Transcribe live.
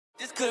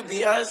could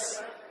be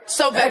us.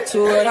 So back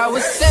to what I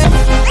was saying.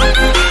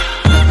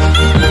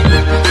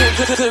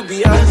 Could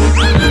be us.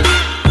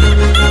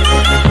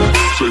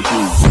 Could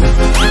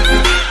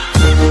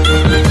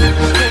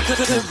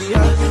be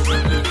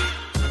us.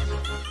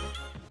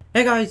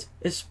 Hey guys,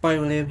 it's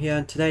Spygamerliam here,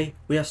 and today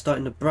we are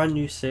starting a brand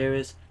new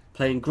series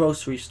playing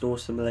Grocery Store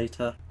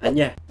Simulator. And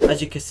yeah,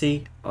 as you can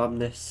see, I'm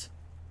this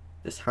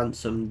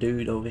handsome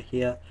dude over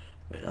here.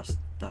 Wait,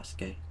 that's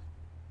gay.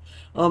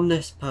 I'm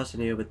this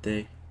person here with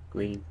the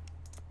green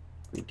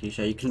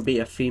t-shirt. You can be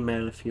a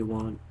female if you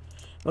want.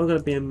 I'm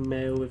gonna be a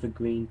male with a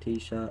green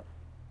t-shirt.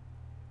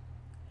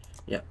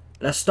 Yep.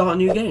 Let's start a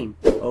new game.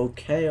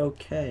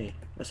 Okay.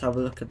 Let's have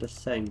a look at the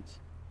settings.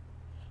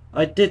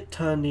 I did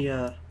turn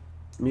the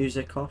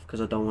music off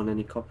because I don't want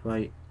any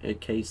copyright in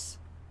case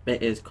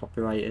it is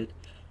copyrighted.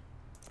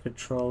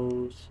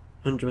 Controls,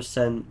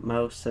 100%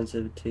 mouse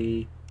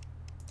sensitivity,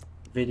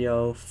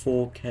 video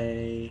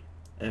 4K,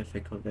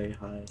 everything on very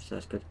high, so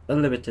that's good.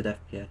 Unlimited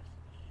FPS.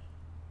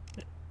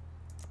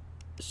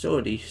 It's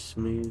already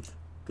smooth,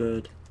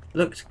 good.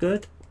 Looks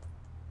good.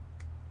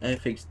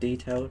 Everything's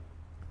detailed.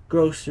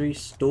 Grocery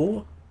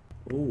store.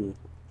 Ooh,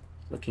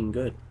 looking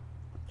good.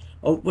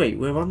 Oh wait,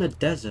 we're on the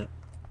desert.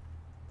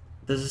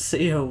 There's a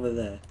city over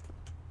there.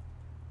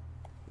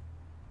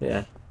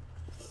 Yeah.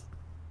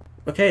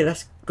 Okay,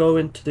 let's go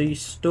into the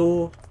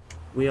store.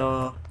 We've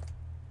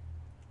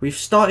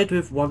started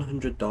with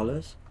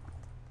 $100,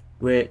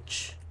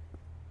 which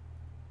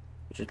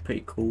is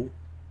pretty cool.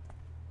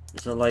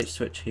 There's a light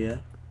switch here.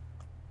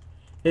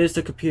 Here's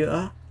the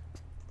computer.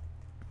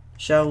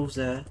 Shelves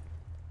there.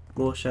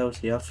 More shelves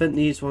here. I think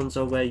these ones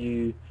are where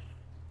you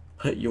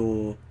put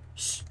your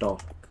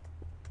stock.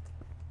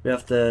 We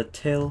have the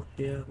till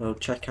here, well,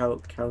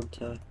 checkout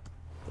counter,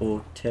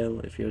 or till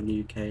if you're in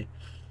the UK.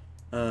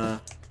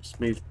 Let's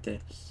move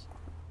this.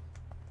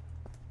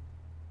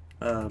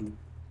 You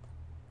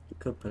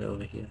could put it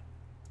over here.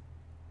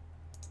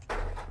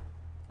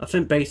 I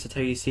think Base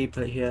ATC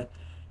put it here.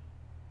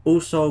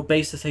 Also,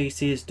 Base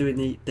ATC is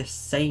doing the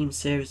same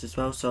series as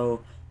well,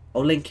 so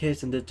I'll link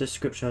his in the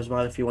description as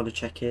well if you want to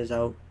check his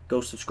out.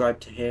 Go subscribe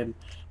to him,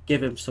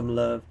 give him some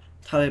love,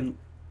 tell him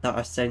that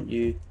I sent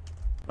you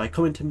by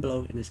commenting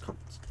below in his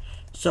comments.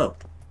 So,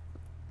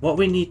 what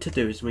we need to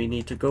do is we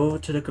need to go over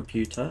to the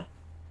computer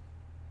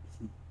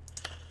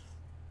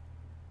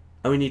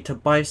and we need to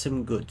buy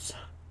some goods.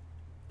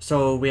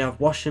 So we have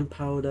washing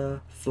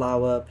powder,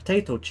 flour,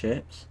 potato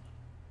chips,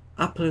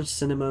 apple and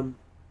cinnamon,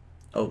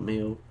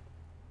 oatmeal,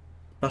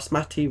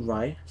 basmati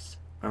rice,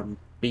 and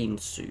bean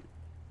soup.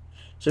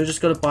 So we're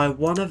just going to buy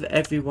one of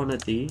every one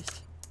of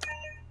these,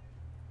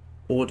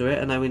 order it,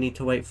 and then we need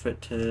to wait for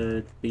it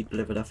to be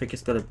delivered. I think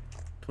it's going to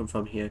come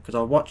from here because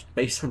I watched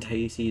Base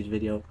ATC's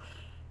video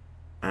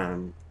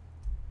and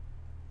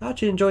I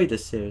actually enjoyed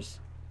this series.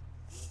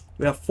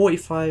 We have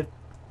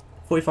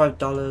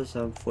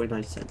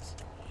 $45.49.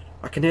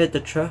 I can hear the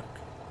truck,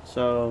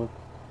 so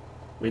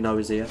we know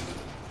he's here.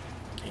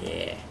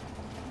 Yeah.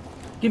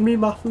 Give me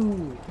my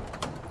food.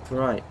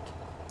 Right.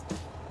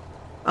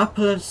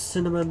 Apple and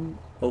cinnamon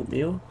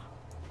oatmeal.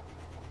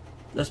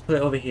 Let's put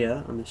it over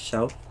here on the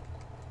shelf.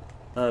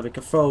 We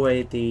can throw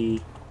away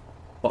the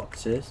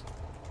boxes.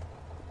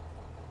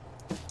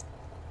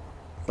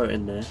 Throw it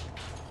in there.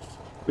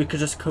 We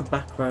could just come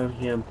back around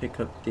here and pick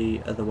up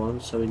the other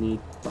one. So we need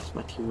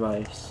basmati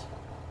rice.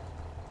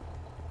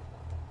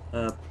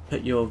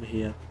 Put you over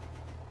here.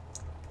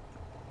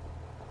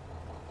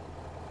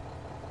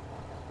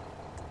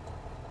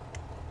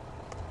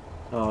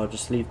 Oh, I'll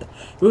just leave that.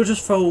 We'll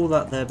just throw all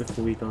that there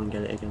before we go and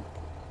get it again.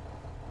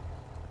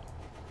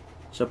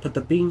 So put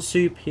the bean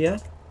soup here.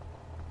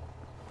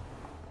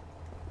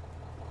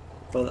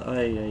 For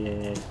the,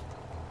 yeah.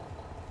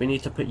 We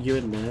need to put you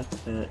in there.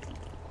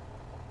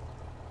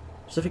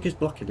 Something is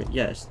blocking it.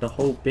 Yeah, it's the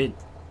whole bin.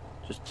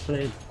 Just put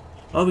it in.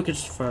 Oh, we could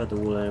just throw the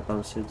wall air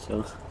bouncing,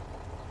 so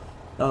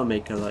that'll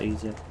make it a lot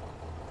easier.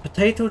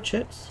 Potato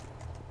chips.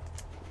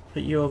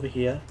 Put you over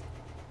here.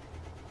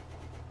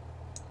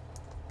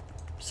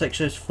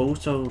 Section is full,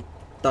 so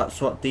that's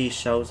what these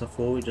shelves are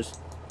for. We just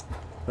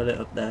put it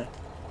up there.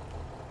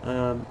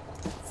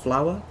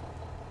 Flour.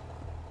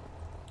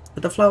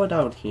 Put the flour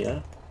down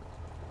here.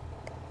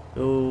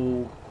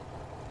 We'll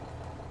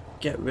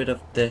get rid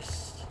of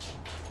this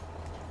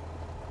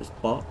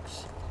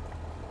box.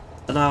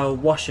 And our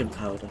washing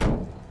powder.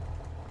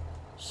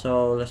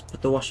 So let's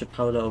put the washing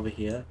powder over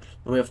here.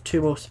 And we have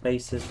 2 more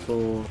spaces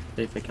for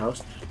everything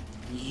else.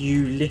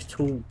 You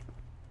little...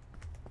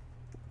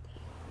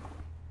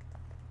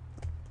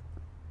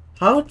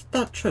 How did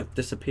that truck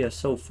disappear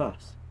so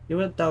fast? You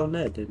went down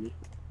there, didn't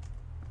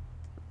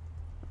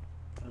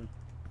you?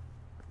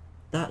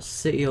 That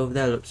city over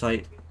there looks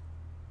like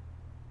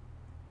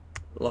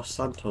Los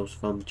Santos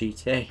from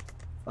GTA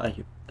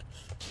 5.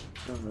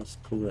 Oh, that's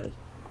cool, that is.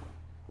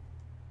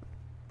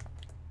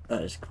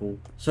 That is cool.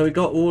 So we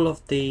got all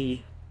of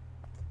the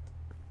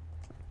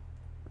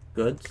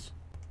goods.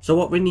 So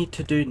what we need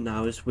to do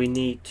now is we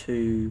need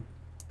to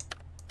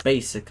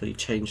basically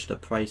change the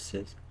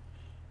prices.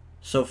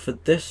 So for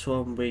this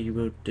one we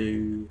will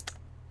do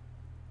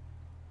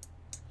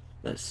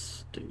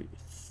Let's do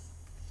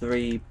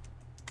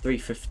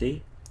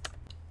 350.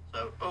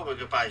 So all we're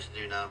advised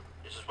to do now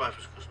is just wait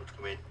for the customer to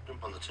come in,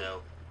 jump on the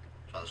till,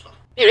 try the stuff.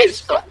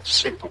 It's that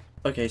simple.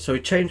 Okay, so we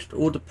changed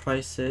all the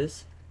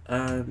prices,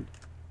 and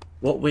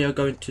what we are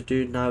going to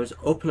do now is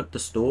open up the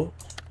store.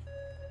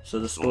 So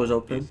the store is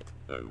open.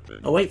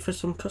 I'll wait for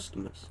some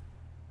customers.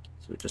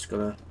 So we're just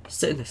gonna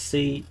sit in a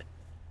seat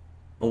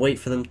and wait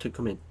for them to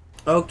come in.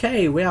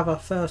 Okay, we have our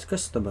first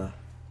customer.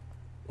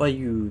 What are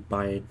you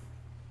buying?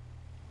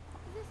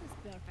 This is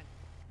perfect.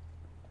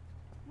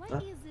 Why Huh?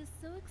 is this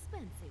so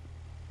expensive?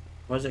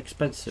 Why is it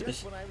expensive?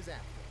 Just what I was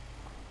after.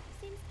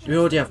 Seems We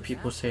already have pricey.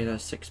 people saying that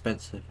it's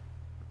expensive.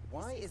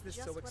 Why is this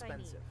Just so what I need.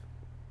 expensive?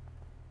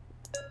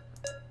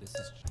 This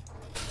is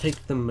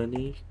Take the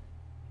money.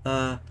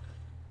 Oh,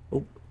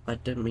 I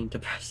didn't mean to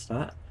press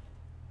that.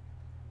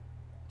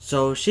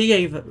 So she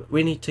gave.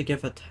 We need to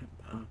give her 10.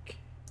 Okay.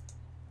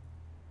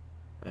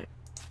 Right.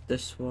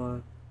 This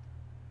one.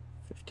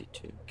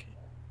 52. Okay.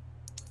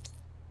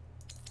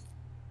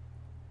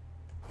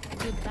 Just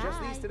these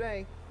Goodbye.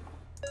 today.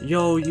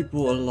 Yo, you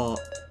bought a lot.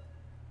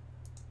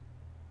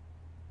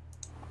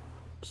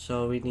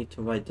 So we need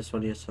to write this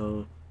one here.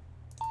 So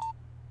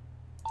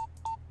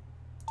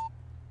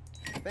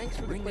Thanks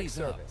for the Bring quick these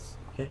up. service.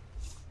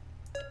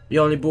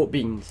 you only bought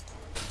beans.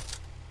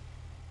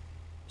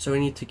 So we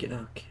need to get.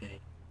 Okay.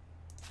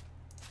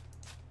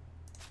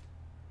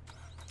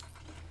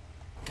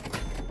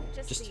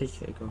 Just these.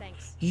 take it and go.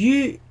 Thanks.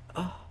 You.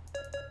 Oh.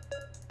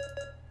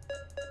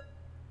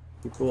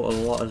 You bought a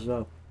lot as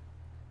well.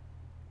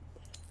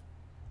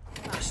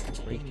 Just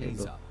take bring it and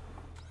these go. up.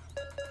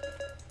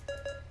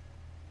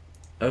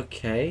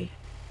 Okay.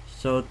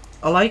 So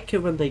I like it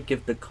when they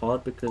give the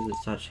card because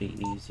it's actually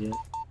easier.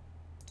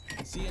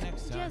 See you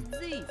next time.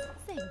 Just these.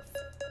 Thanks.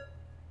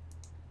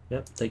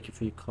 Yep. Thank you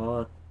for your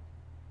card.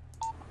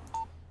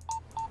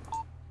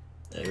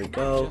 There we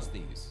go. Just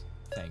these.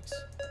 Thanks.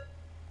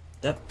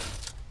 Yep.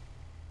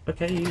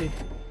 Okay,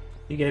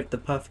 you gave the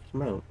perfect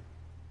amount.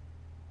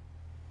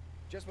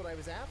 Just what I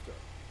was after.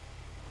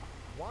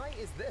 Why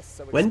is this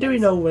so expensive? When do we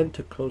know when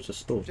to close the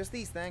store? Just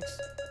these, thanks.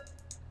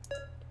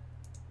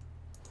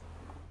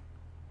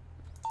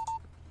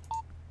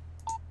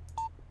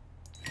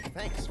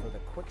 Thanks for the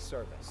quick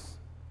service.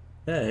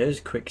 Yeah, it is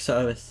quick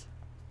service.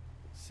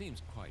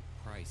 Seems quite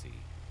pricey.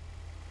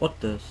 What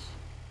does?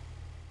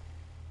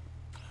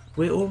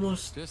 We're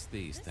almost. Just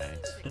these,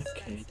 thanks.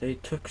 Okay, they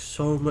took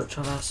so much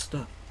of our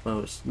stuff.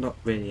 Well, it's not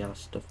really our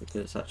stuff because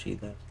it's actually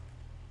theirs.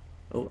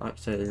 Oh,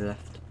 accidentally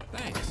left.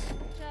 Thanks.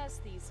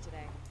 Just these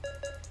today.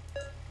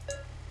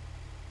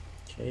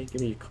 Okay,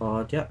 give me your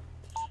card. Yep.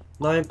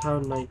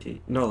 £9.90.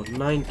 No,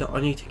 $9.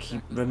 I need to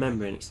keep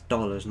remembering it's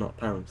dollars, not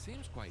pounds.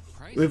 Seems quite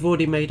pricey. We've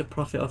already made a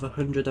profit of Just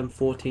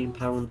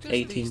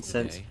 £114.18. these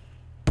today.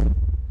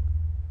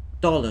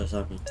 Dollars,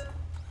 I mean.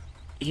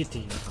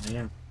 Idiot, I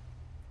am.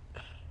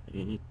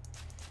 You need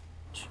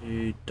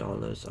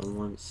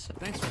 $2.01.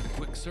 Thanks for the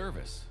quick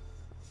service.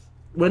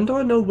 When do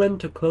I know when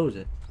to close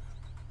it?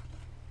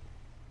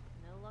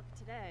 No luck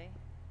today.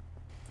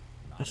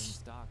 Not That's- in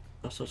stock.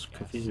 That's what's Yes.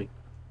 confusing.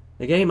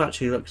 The game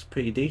actually looks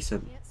pretty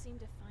decent. Can't seem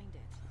to find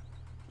it.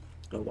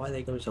 But why are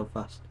they going so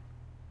fast?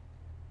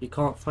 You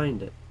can't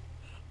find it.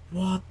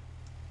 What?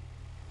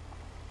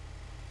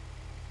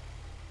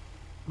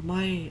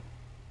 My...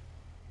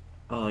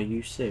 Oh, are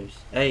you serious?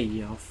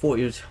 Hey, I thought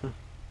you was...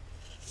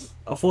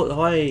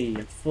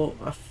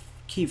 I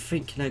keep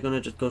thinking they're gonna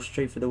just go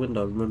straight through the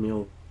window and run me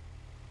over.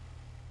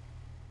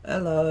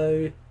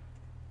 Hello.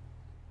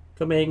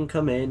 Come in,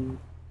 come in.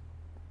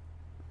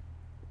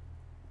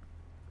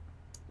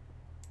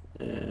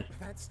 Yeah.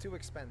 That's too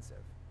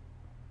expensive.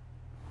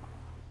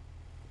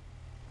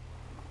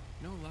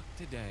 No luck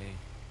today.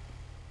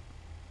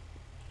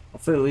 I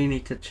think we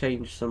need to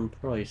change some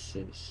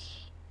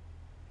prices.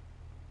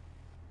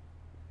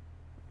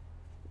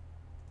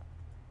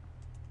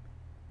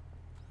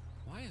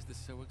 Why is this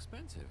so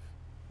expensive?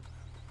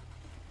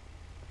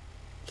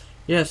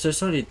 Yeah, so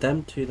it's only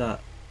them two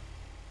that...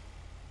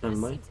 Never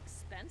This mind. seems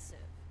expensive.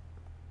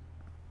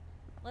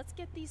 Let's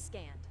get these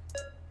scanned.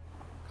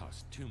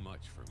 Costs too much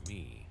for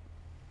me.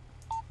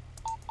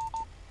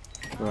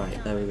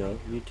 Right, there we go.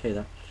 You take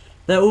that.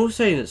 They're all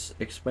saying it's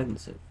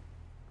expensive.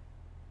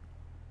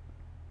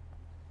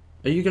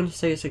 Are you going to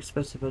say it's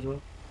expensive as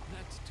well?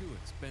 That's too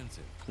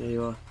expensive. There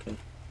you are, okay.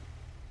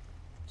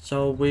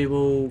 So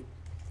we'll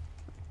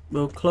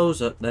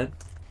close up then.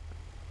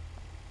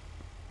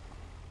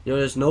 You know,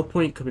 there's no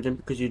point coming in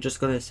because you're just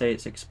going to say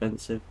it's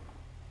expensive.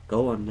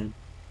 Go on then.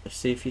 Let's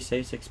see if you say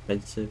it's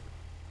expensive.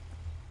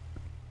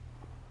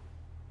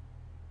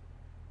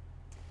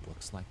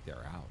 Looks like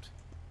they're out.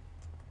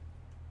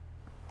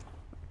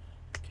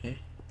 Okay.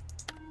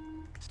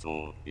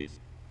 Store is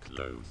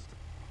closed.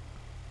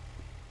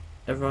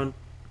 Everyone,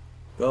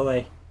 go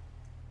away.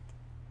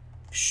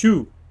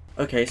 Shoo!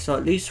 Okay, so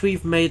at least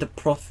we've made a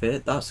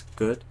profit. That's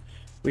good.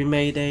 We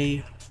made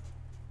a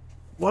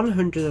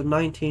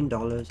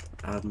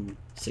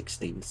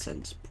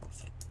 $119.16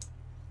 profit.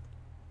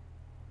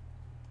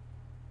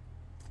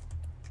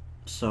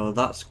 So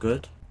that's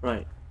good.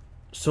 Right.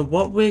 So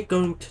what we're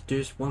going to do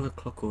is 1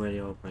 o'clock already.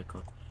 Oh my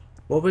god.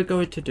 What we're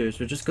going to do is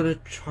we're just going to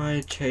try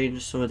and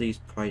change some of these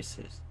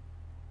prices.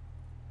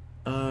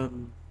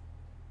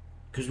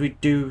 Because we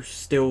do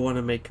still want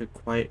to make a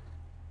quite,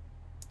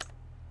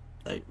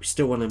 like, we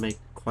still want to make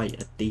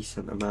quite a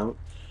decent amount.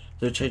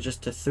 So change this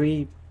to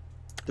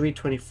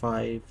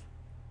 325.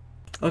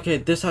 Okay,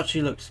 this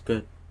actually looks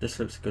good. This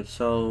looks good.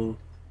 So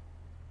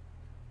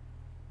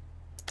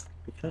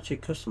we can actually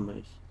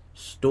customize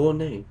store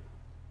name.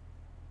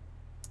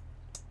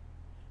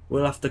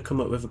 We'll have to come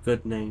up with a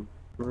good name.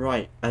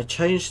 Right, I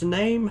changed the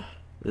name.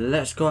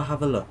 Let's go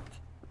have a look.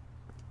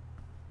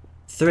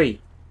 3,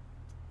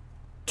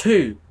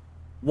 2,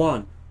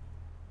 1.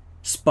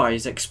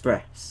 Spies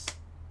Express.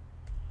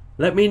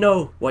 Let me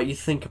know what you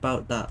think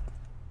about that.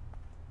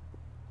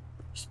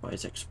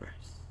 Spies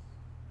Express.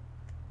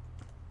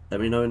 Let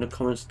me know in the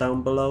comments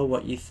down below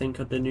what you think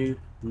of the new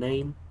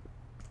name.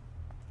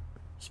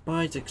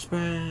 Spies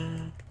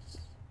Express.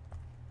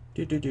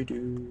 Do do do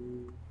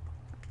do.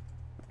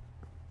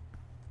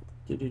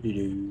 Do do do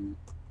do.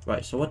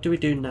 Right, so what do we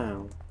do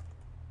now?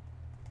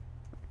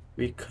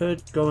 We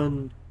could go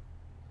and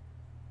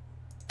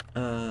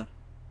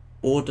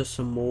order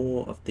some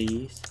more of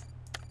these.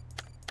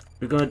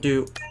 We're gonna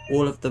do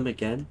all of them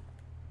again.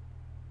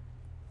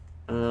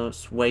 And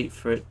let's wait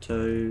for it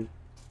to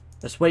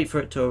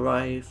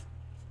arrive.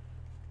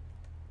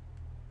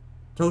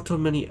 Total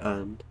money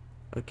earned.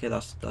 Okay,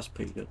 that's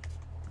pretty good.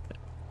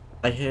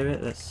 I hear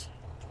it.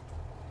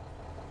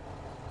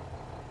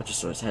 I just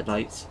saw its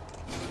headlights.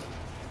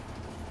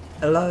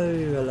 Hello,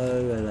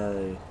 hello,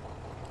 hello.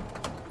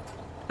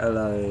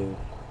 Hello.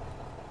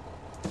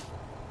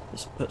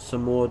 Let's put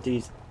some more of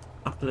these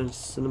apple and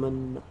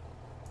cinnamon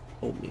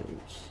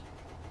oatmeals.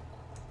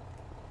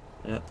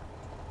 Yep.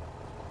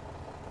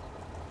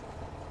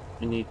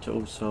 We need to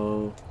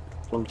also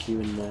plunk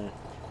you in there.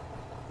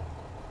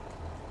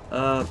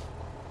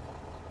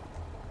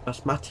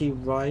 Basmati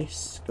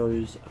rice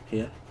goes up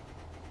here.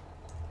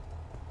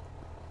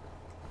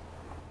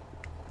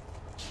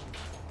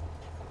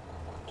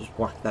 Just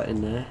whack that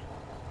in there.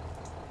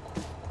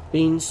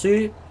 Bean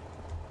soup.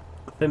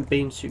 I think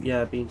bean soup,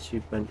 yeah, bean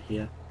soup went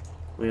here.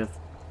 We have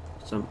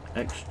some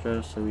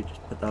extra, so we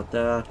just put that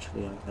there.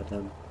 Actually, I had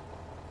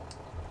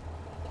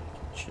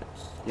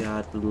chips. Yeah, I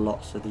had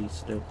lots of these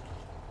still.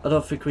 I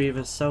don't think we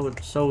even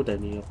sold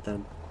any of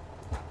them.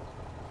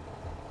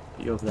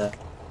 Put you over there.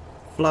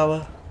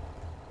 Flour.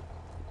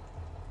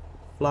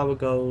 Flour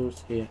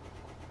goes here.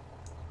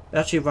 We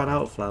actually ran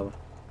out of flour.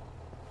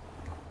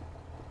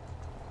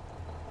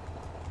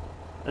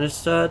 And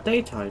it's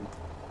daytime.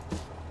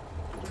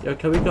 Yo,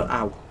 can we go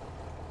out?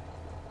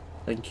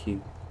 Thank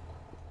you.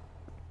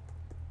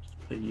 Just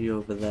put you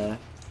over there,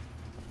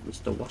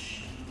 Mr.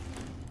 Wash.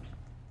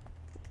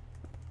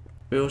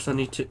 We also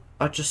need to.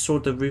 I just saw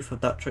the roof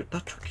of that truck.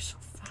 That truck is so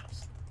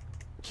fast.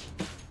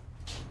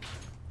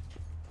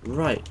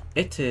 Right,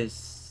 it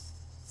is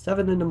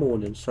 7 in the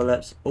morning, so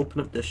let's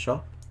open up this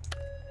shop.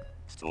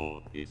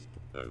 Store is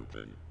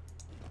open.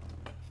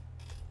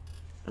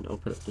 And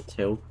open up the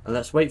till. And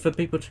let's wait for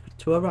people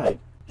to arrive.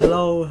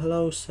 Hello,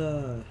 hello,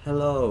 sir.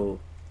 Hello.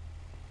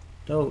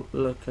 Don't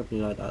look at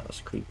me like that.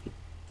 That's creepy.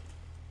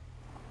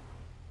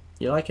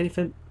 You like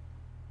anything?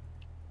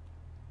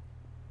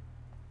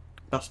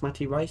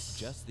 Basmati rice?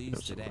 Just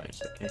these today.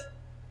 Rice, okay.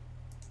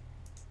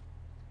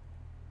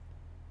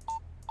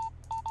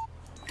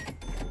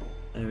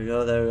 There we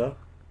go, there we go.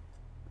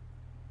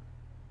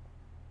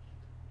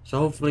 So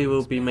hopefully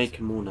we'll be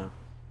making more now.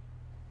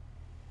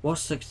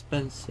 What's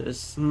expensive?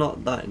 It's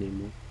not that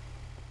anymore.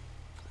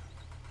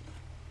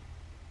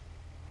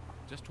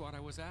 Just what I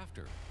was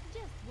after.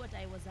 Just what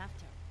I was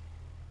after.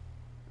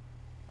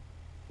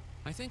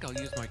 I think I'll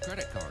use my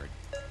credit card.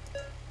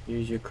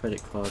 Use your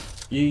credit card.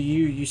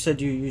 You said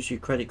you use your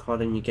credit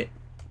card and you get.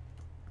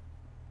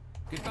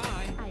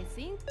 Goodbye. I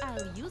think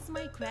I'll use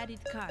my credit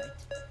card.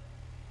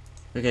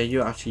 Okay,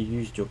 you actually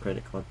used your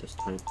credit card this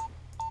time.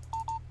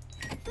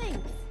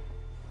 Thanks.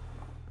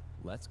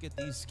 Let's get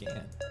these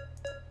scanned.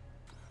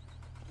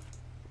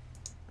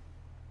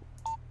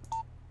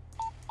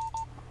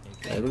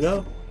 There we go.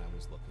 What I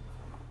was looking for.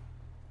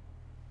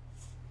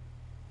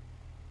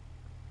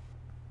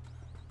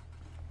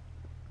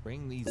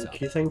 Bring these up.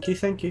 Thank you, thank you,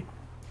 thank you.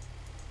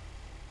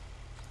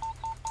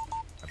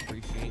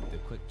 Appreciate the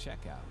quick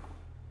checkout.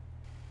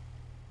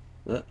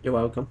 You're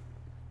welcome.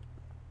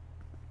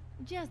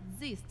 Just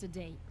this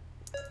today.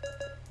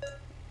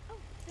 Oh,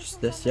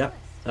 Just one's this, on yeah.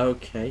 my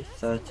list. Okay,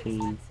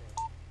 $13.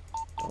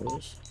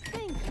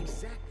 Thank you.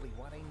 Exactly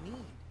what I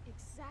need.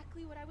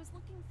 Exactly what I was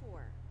looking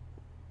for.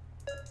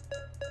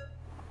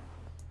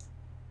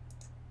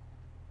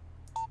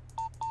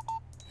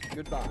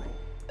 Goodbye.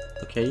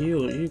 Okay,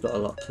 you got a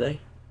lot today.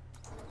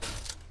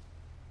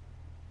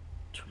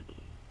 20.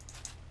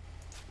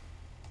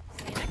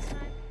 See you next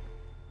time.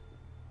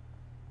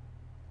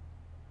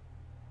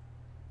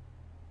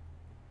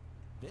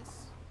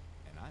 This,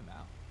 and I'm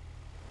out.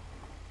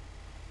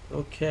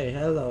 Okay,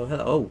 hello,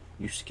 hello. Oh,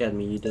 you scared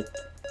me, you did.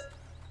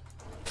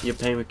 You're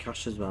paying with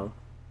cash as well.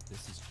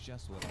 This is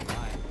just what I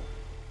like.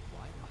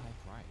 Why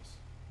price.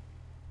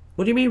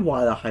 What do you mean,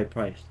 why the high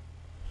price?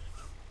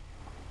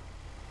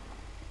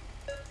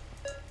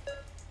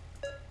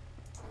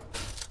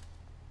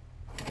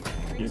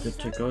 You're good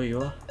to go,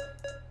 you are.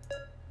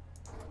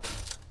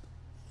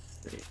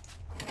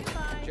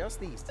 Goodbye. Just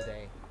these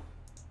today.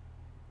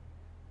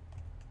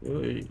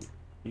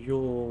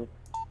 You're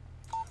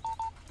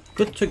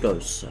good to go,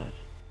 sir.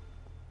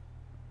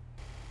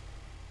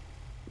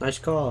 Nice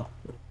car.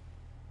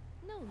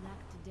 No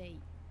luck today.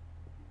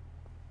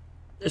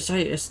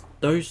 It's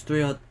those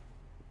three are.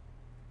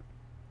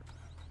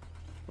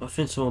 I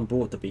think someone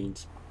bought the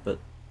beans, but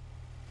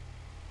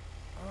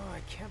Oh, I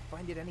can't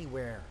find it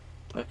anywhere.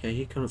 okay,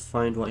 he couldn't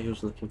find what he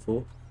was looking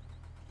for.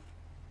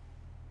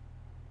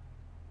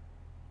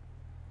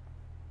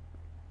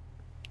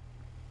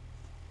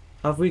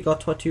 Have we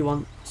got what you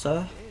want,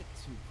 sir? Bit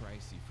too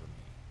pricey for me.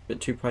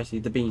 Bit too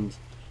pricey. The beans.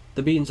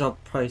 The beans are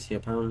pricey,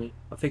 apparently.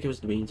 I think it was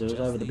the beans. It was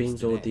Just either the these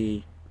beans or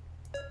today.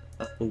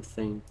 the apple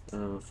thing.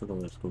 I forgot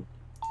what it's called.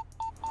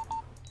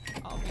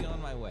 I'll be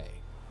on my way.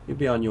 You'll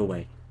be on your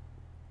way.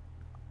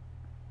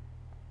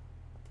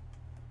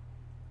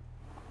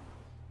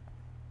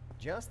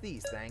 Just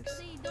these, thanks.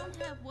 They don't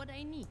have what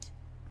I need.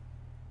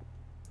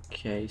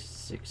 Okay,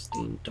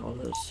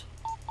 $16.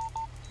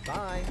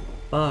 Bye.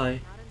 Bye.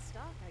 Not in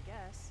stock, I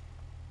guess.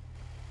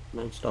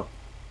 Non-stop.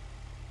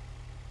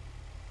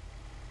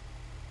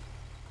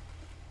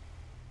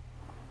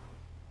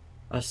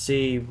 I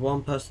see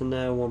one person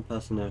there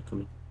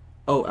coming.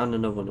 Oh, and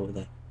another one over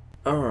there.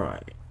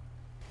 Alright.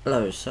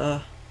 Hello,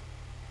 sir.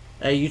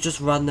 Hey, you just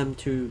ran them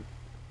two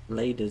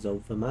ladies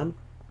over, man.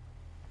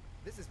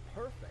 This is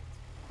perfect.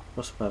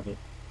 What's perfect?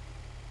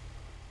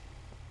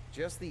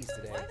 Just these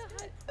today. Why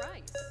the high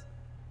price?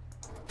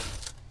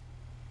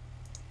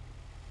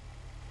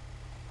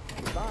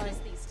 Bye.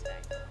 Just these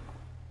today.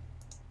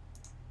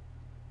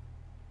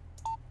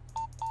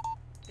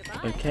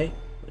 Goodbye. Okay.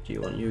 What do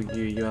you want?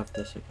 You have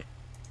this, okay.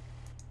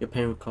 You're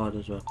paying with card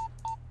as well.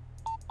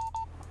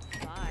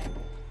 Bye.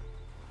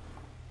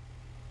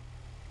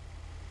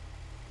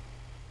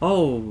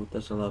 Oh,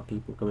 there's a lot of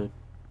people coming.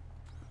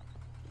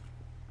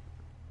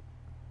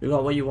 You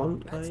got what you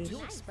want, That's guys?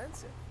 too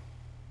expensive.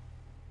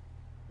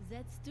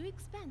 That's too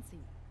expensive.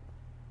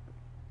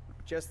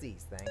 Just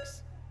these,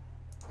 thanks.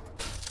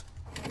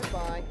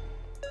 Goodbye.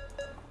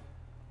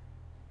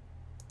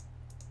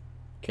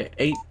 Okay,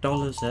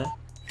 $8 there.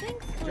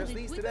 Thanks for Just the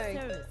these quick today.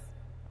 service.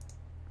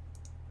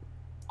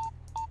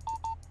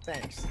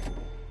 Thanks.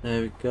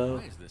 There we go.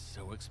 Why is this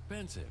so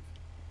expensive?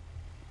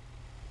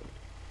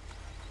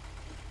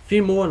 A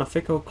few more and I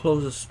think I'll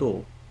close the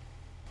store.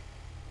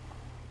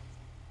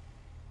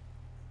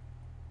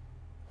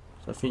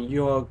 So I think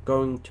you are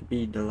going to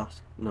be the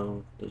last.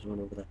 No, there's one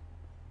over there.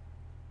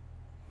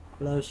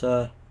 Hello,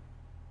 sir.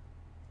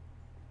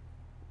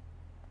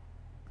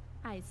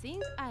 I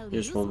think I'll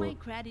Just use one my more.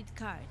 credit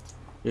card.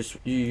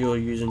 You're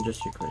using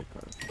just your credit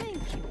card.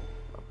 Thank you.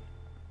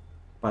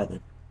 Bye then.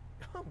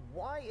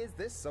 Why is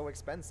this so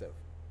expensive?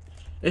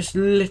 It's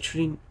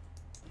literally.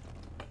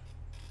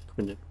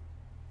 Come in.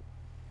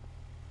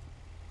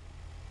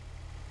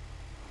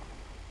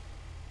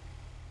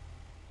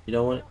 You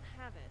don't I want it?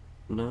 don't have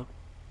it. No.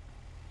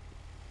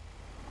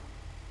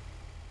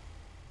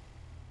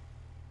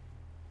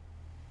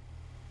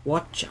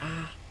 Watch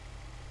ah.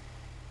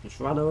 Just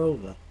ran her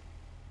over.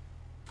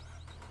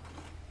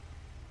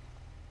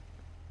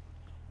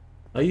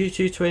 Are you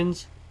two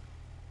twins?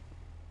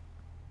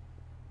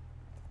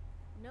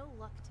 No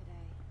luck today.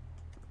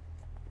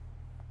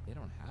 They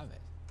don't have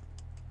it.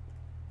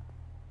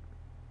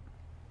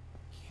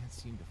 Can't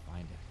seem to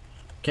find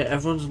it. Okay,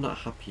 everyone's not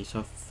happy, so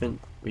I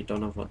think we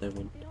don't have what they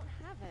want. They don't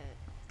have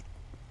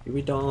it.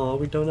 We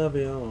don't have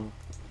it all.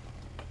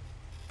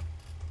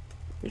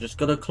 We just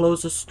gotta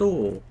close the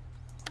store.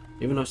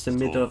 Even though it's the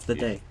middle of the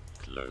day.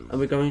 Close. And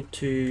we're going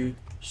to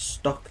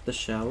stock the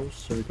shelves,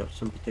 so we've got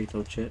some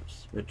potato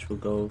chips, which will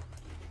go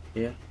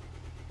here.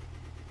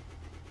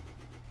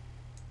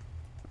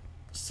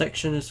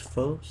 Section is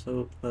full, so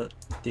we'll put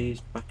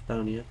these back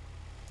down here.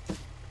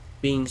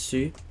 Bean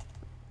soup.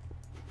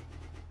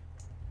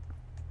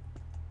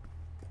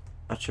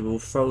 Actually, we'll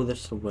throw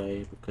this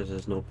away because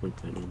there's no point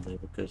putting it in there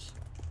because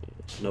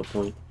there's no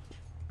point.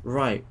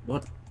 Right,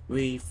 what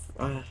we've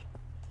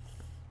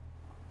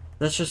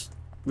let's just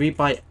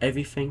rebuy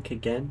everything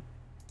again.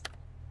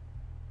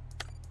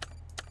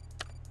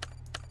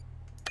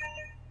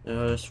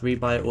 Let's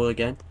rebuy it all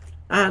again,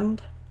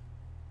 and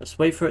let's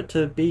wait for it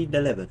to be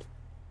delivered.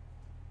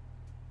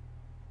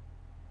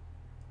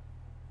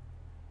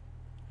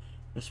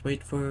 Let's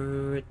wait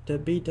for it to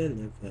be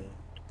delivered.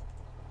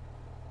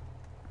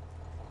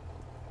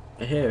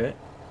 I hear it.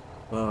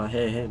 Well, I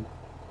hear him.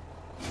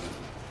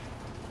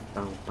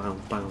 Bow, bow,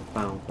 bow,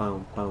 bow,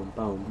 bow, bow,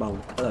 bow, bow.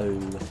 Hello.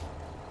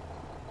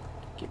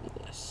 Give me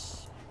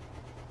this.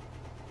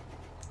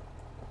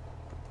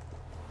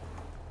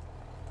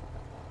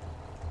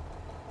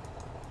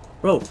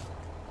 Bro,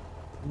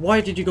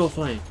 why did you go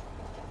flying?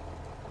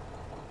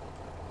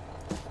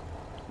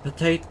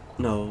 Potato?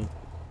 No,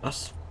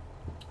 that's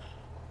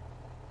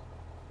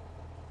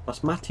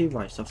Basmati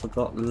rice. I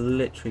forgot,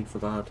 literally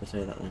forgot how to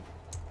say that then.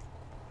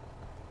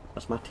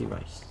 Basmati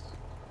rice.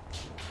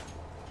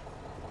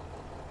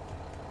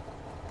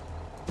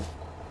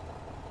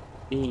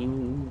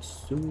 Bean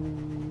soup.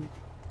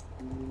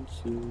 Bean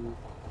soup.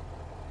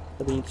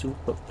 The bean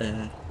soup up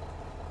there.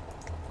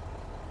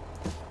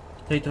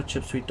 Potato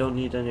chips, we don't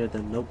need any of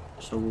them. Nope.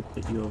 So we'll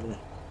put you over there.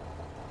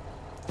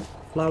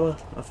 Flour.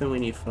 I think we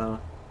need flour.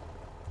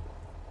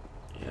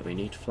 Yeah, we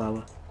need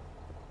flour.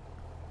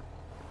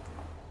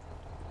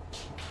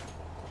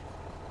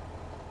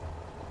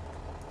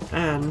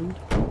 And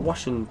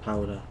washing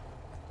powder.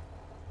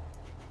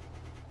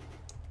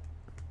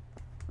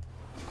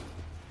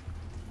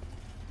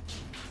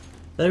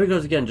 There he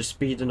goes again, just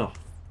speeding off.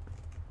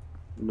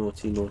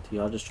 Naughty, naughty.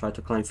 I just tried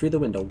to climb through the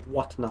window.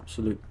 What an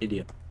absolute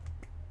idiot.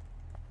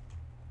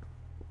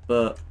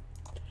 But,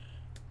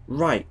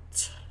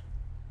 right.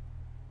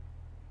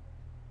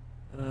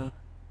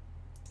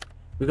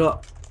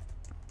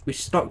 We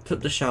stocked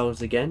up the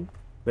shelves again,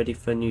 ready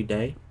for a new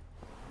day.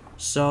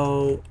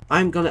 So,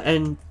 I'm gonna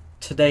end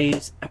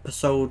today's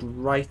episode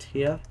right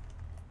here,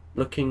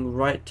 looking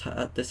right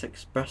at this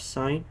express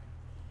sign.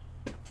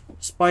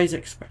 Spies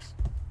Express.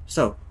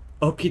 So,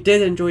 I hope you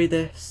did enjoy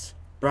this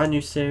brand new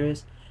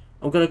series.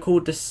 I'm gonna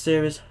call this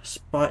series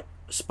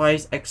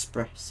Spies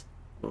Express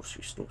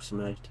Grocery Store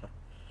Simulator.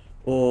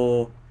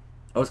 Or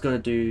I was gonna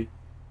do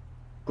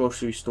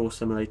Grocery Store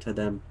Simulator,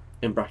 then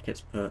in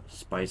brackets put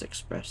Spies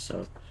Express.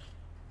 So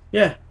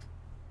yeah,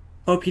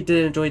 hope you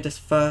did enjoy this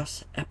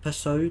first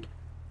episode,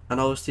 and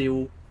I will see you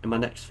all in my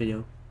next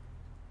video.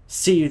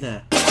 See you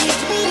there.